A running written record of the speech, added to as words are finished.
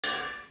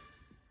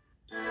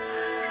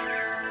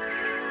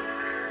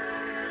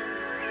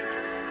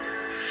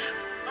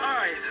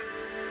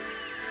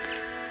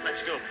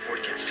Let's go before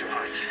it gets too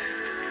hot.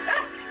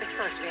 We're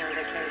supposed to be on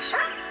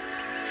vacation.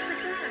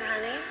 What's wrong,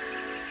 honey?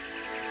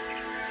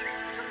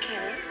 It's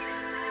okay.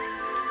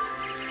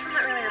 I'm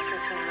not really up for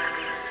throwing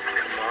Mario.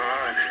 Come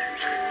on.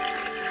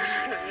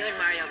 You and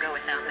Mario go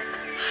without me.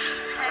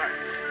 All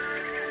right.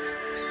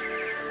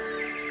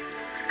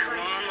 Come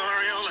on,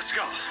 Mario. Let's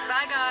go.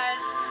 Bye, guys.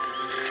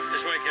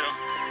 This way, kiddo.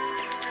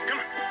 Come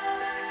on.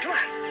 Come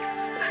on.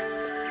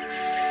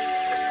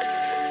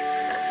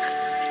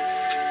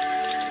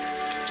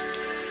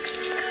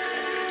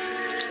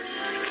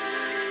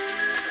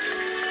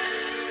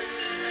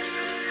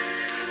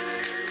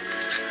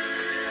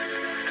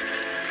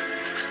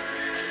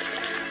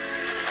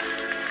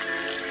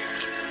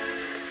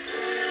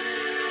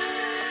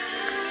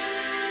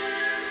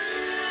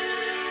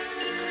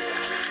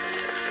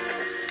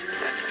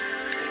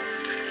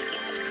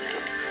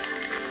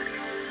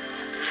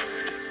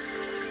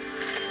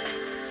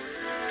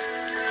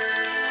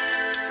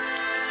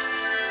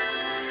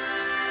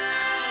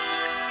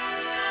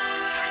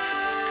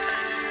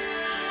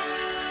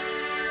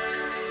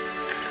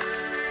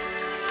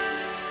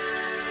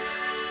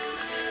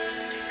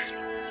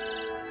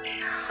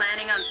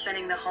 Planning on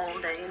spending the whole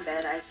day in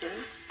bed, I see.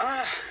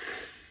 What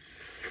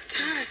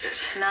time is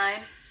it? 9.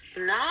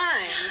 9?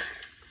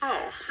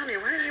 Oh, honey,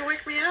 why didn't you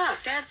wake me up?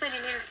 Dad said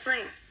you needed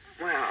sleep.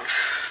 Well,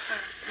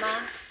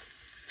 Mom?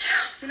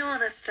 You know all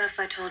that stuff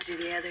I told you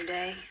the other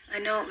day? I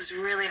know it was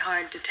really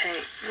hard to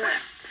take, but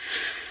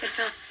it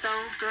feels so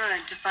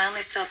good to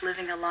finally stop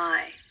living a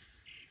lie.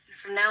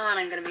 From now on,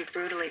 I'm going to be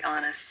brutally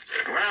honest.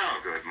 Well,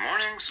 good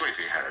morning,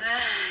 sleepyhead.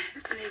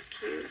 Isn't he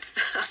cute?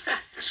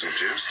 Some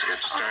juice to get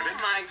you started?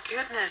 oh my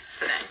goodness,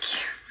 thank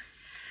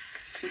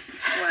you.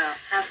 Well,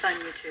 have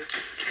fun, you two.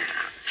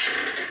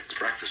 Is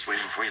breakfast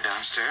waiting for you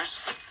downstairs?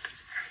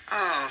 Oh,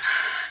 I'm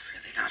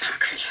really not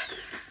hungry.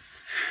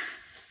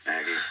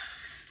 Maggie,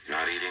 you're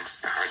not eating,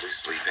 you're hardly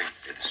sleeping,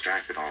 you're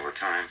distracted all the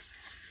time.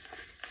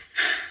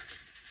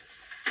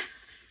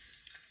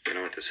 You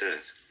know what this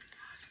is?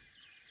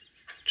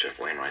 Jeff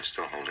Wainwright's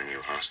still holding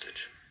you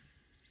hostage.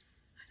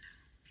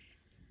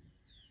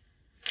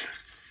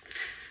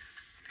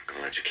 I'm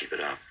gonna let you keep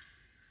it up.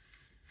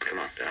 Come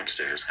on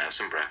downstairs, have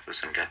some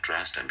breakfast, and get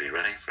dressed, and be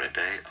ready for a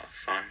day of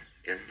fun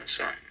in the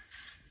sun.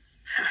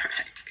 All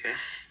right. Okay?